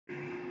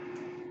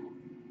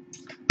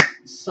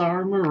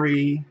Sara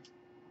Marie,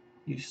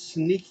 you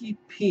sneaky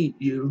Pete,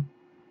 you,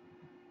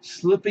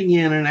 slipping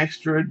in an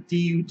extra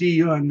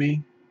DUD on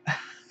me.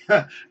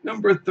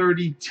 Number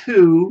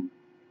 32.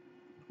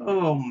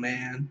 Oh,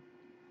 man.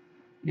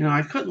 You know,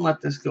 I couldn't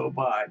let this go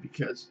by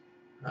because,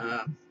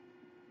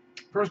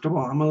 first of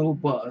all, I'm a little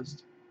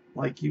buzzed,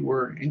 like you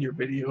were in your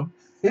video,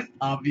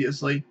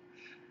 obviously.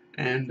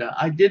 And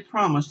I did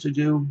promise to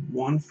do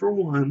 1 for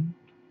 1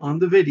 on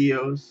the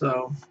videos,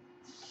 so,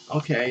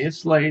 okay,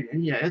 it's late.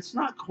 And yeah, it's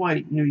not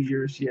quite New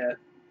Year's yet.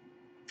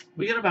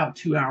 We got about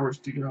 2 hours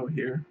to go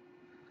here.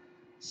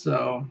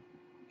 So,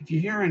 if you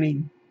hear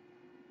any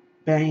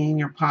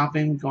banging or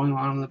popping going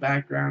on in the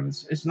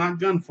background, it's not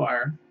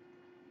gunfire.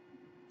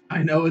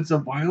 I know it's a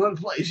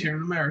violent place here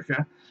in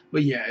America,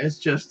 but yeah, it's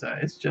just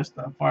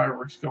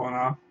fireworks going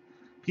off.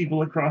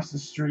 People across the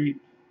street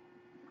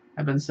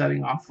have been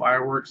setting off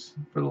fireworks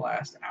for the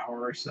last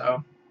hour or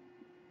so.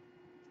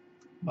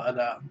 But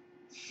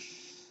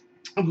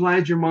I'm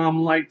glad your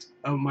mom liked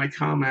my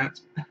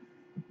comment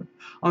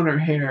on her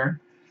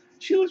hair.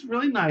 She looks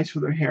really nice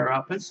with her hair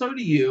up, and so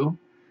do you,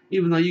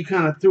 even though you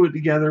kind of threw it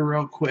together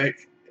real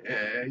quick.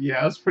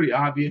 Yeah, it was pretty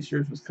obvious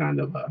yours was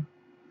kind of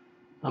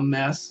a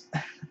mess.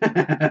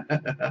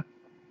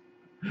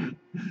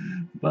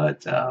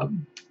 But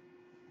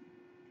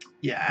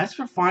yeah, as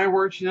for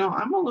fireworks, you know,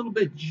 I'm a little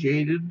bit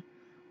jaded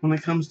when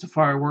it comes to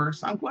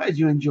fireworks. I'm glad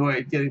you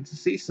enjoyed getting to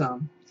see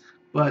some,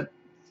 but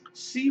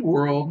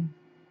SeaWorld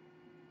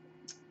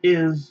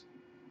is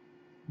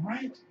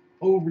right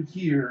over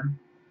here,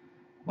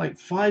 like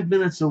 5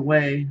 minutes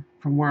away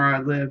from where I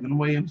live in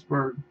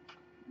Williamsburg.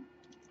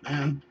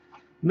 And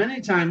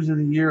many times in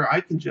the year, I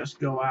can just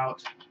go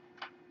out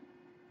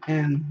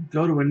and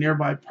go to a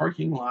nearby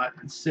parking lot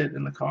and sit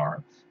in the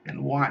car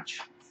and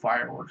watch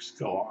fireworks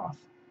go off.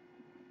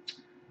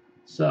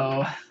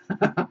 So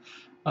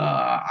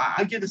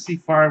I get to see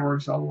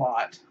fireworks a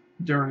lot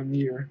during the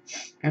year.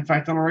 In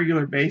fact, on a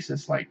regular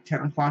basis, like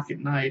 10 o'clock at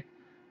night,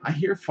 I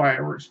hear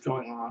fireworks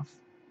going off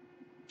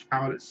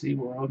out at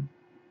SeaWorld,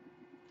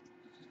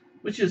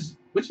 which is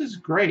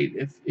great.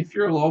 If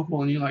you're a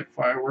local and you like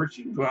fireworks,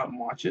 you can go out and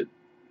watch it.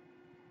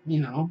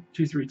 You know,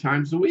 2-3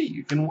 times a week,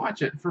 you can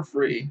watch it for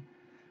free,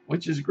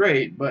 which is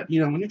great. But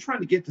you know, when you're trying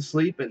to get to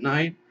sleep at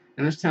night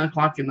and it's 10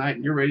 o'clock at night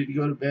and you're ready to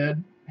go to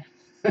bed,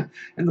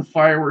 and the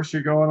fireworks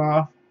are going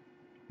off,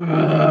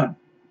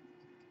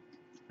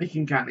 it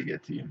can kind of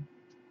get to you.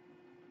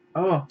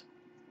 Oh,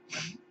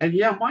 and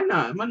yeah, why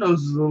not? My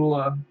nose is a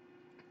little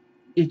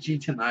itchy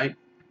tonight.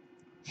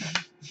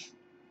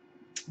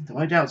 Though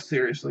I doubt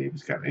seriously if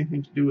it's got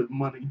anything to do with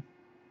money.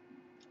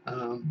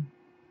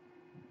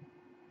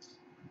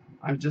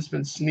 I've just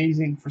been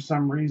sneezing for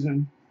some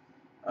reason.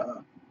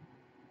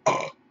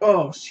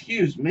 Oh,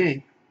 excuse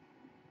me.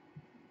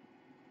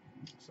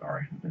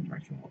 Sorry, I've been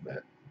drinking a little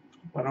bit.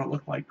 But I don't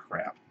look like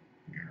crap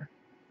here.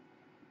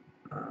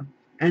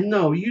 And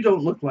no, you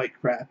don't look like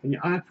crap. And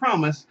I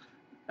promise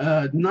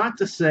not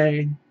to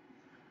say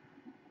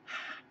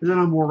that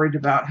I'm worried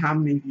about how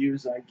many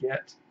views I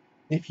get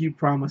if you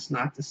promise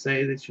not to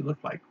say that you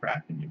look like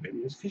crap in your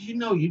videos, because you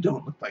know you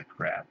don't look like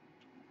crap.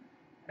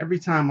 Every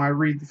time I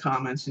read the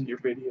comments in your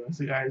videos,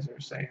 the guys are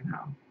saying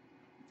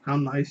how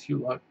nice you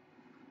look.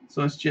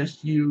 So it's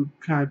just you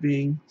kind of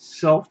being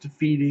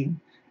self-defeating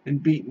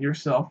and beating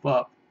yourself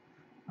up.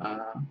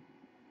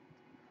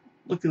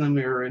 Look in the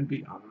mirror and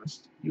be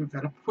honest. You've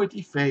got a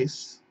pretty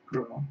face,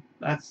 girl.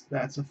 That's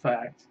a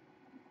fact.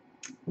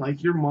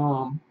 Like your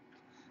mom,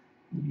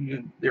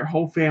 their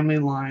whole family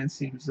line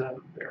seems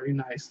very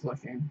nice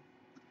looking.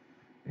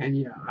 And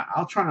yeah,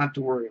 I'll try not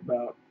to worry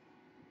about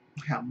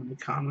how many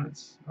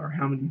comments or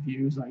how many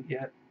views I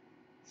get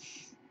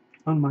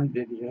on my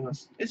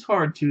videos. It's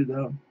hard too,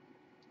 though.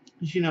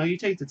 You know, you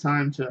take the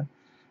time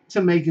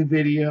to make a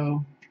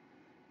video,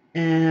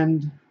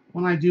 and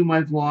when I do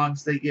my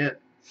vlogs, they get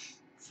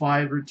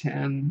 5 or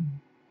 10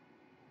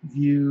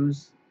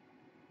 views,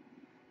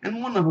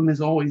 and one of them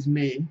is always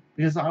me,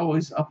 because I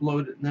always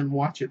upload it and then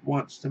watch it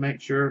once to make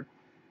sure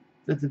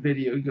that the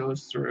video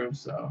goes through.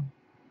 So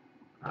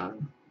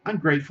I'm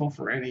grateful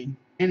for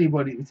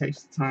anybody who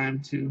takes the time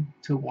to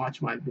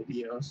watch my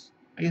videos.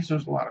 I guess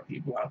there's a lot of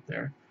people out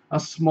there,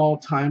 us small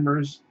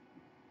timers,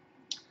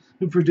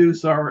 who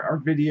produce our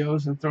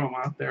videos and throw them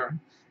out there,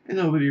 and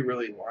nobody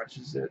really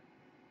watches it.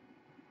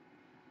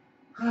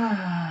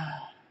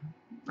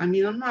 I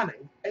mean, I'm not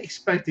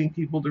expecting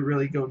people to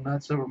really go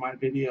nuts over my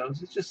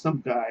videos. It's just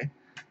some guy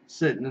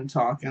sitting and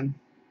talking.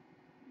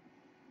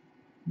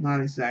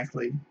 Not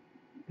exactly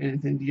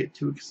anything to get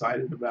too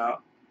excited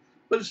about.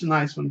 But it's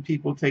nice when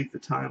people take the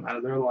time out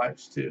of their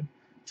lives to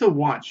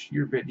watch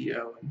your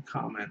video and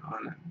comment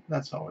on it.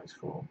 That's always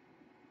cool.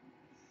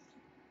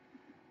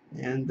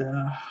 And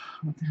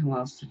what the hell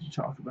else did you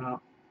talk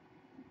about?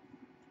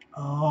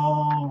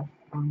 Oh,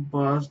 I'm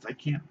buzzed. I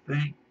can't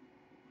think.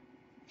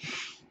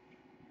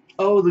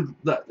 Oh,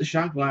 the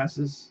shot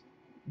glasses.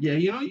 Yeah,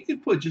 you know, you can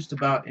put just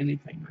about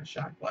anything in a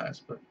shot glass,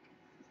 but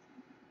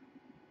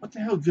what the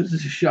hell good is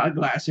a shot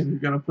glass if you're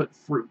going to put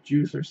fruit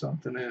juice or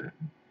something in it?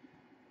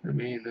 I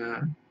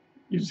mean,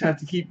 You just have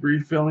to keep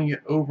refilling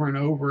it over and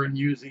over and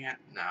using it.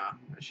 Nah,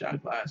 the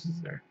shot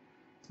glasses,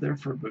 they're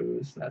for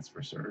booze, that's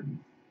for certain.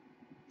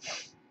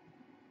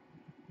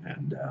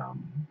 And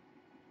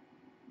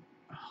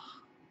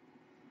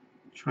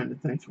trying to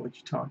think of what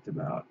you talked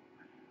about.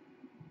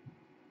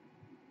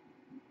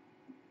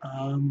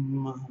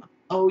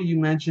 Oh, you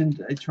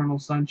mentioned Eternal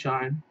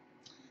Sunshine,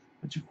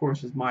 which of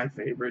course is my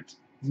favorite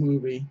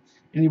movie.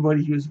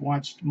 Anybody who's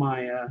watched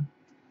my,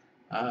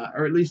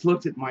 or at least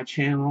looked at my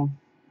channel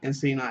and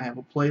seen I have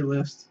a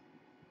playlist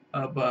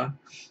of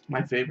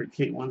my favorite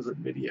Kate Winslet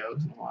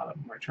videos, and a lot of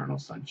them are Eternal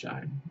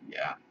Sunshine.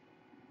 Yeah,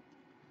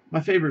 my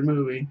favorite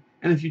movie.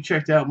 And if you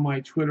checked out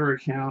my Twitter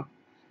account,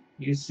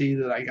 you see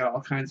that I got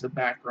all kinds of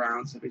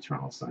backgrounds of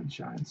Eternal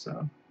Sunshine.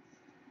 So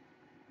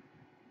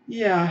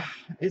yeah,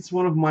 it's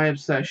one of my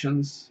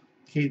obsessions,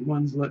 Kate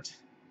Winslet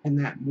in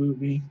that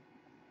movie.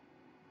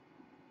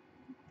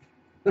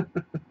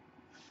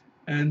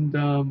 And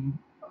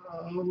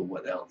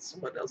what else?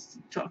 What else to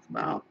talk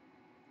about?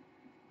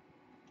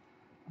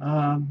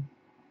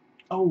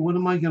 Oh, what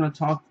am I gonna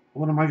talk?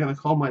 What am I gonna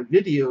call my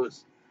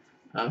videos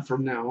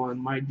from now on?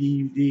 My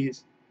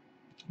DUDs.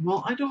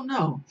 Well, I don't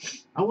know.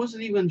 I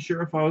wasn't even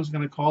sure if I was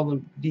gonna call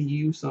them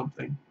DU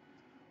something.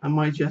 I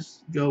might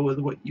just go with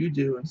what you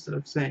do instead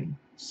of saying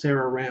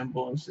Sara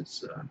Rambles.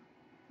 It's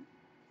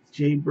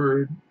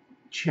Jaybird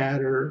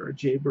Chatter or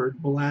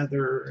Jaybird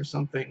Blather or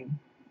something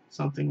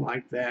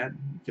like that.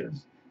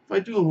 Because if I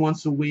do them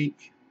once a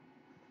week,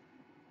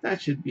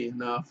 that should be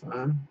enough.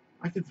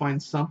 I can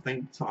find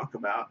something to talk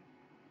about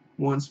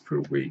once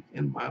per week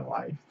in my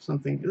life.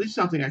 Something, at least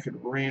something I could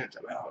rant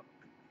about.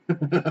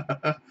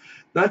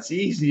 That's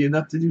easy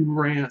enough to do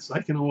rants.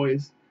 I can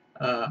always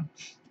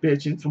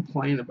bitch and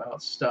complain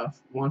about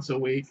stuff once a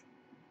week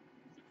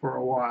for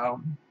a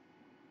while.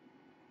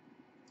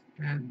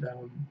 And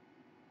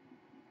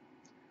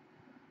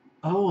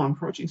oh, I'm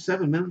approaching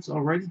 7 minutes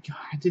already. God,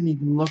 I didn't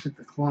even look at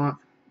the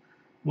clock.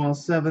 Well,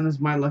 7 is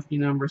my lucky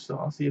number, so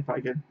I'll see if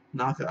I can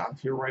knock it off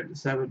here right at the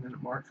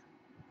 7-minute mark.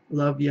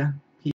 Love ya.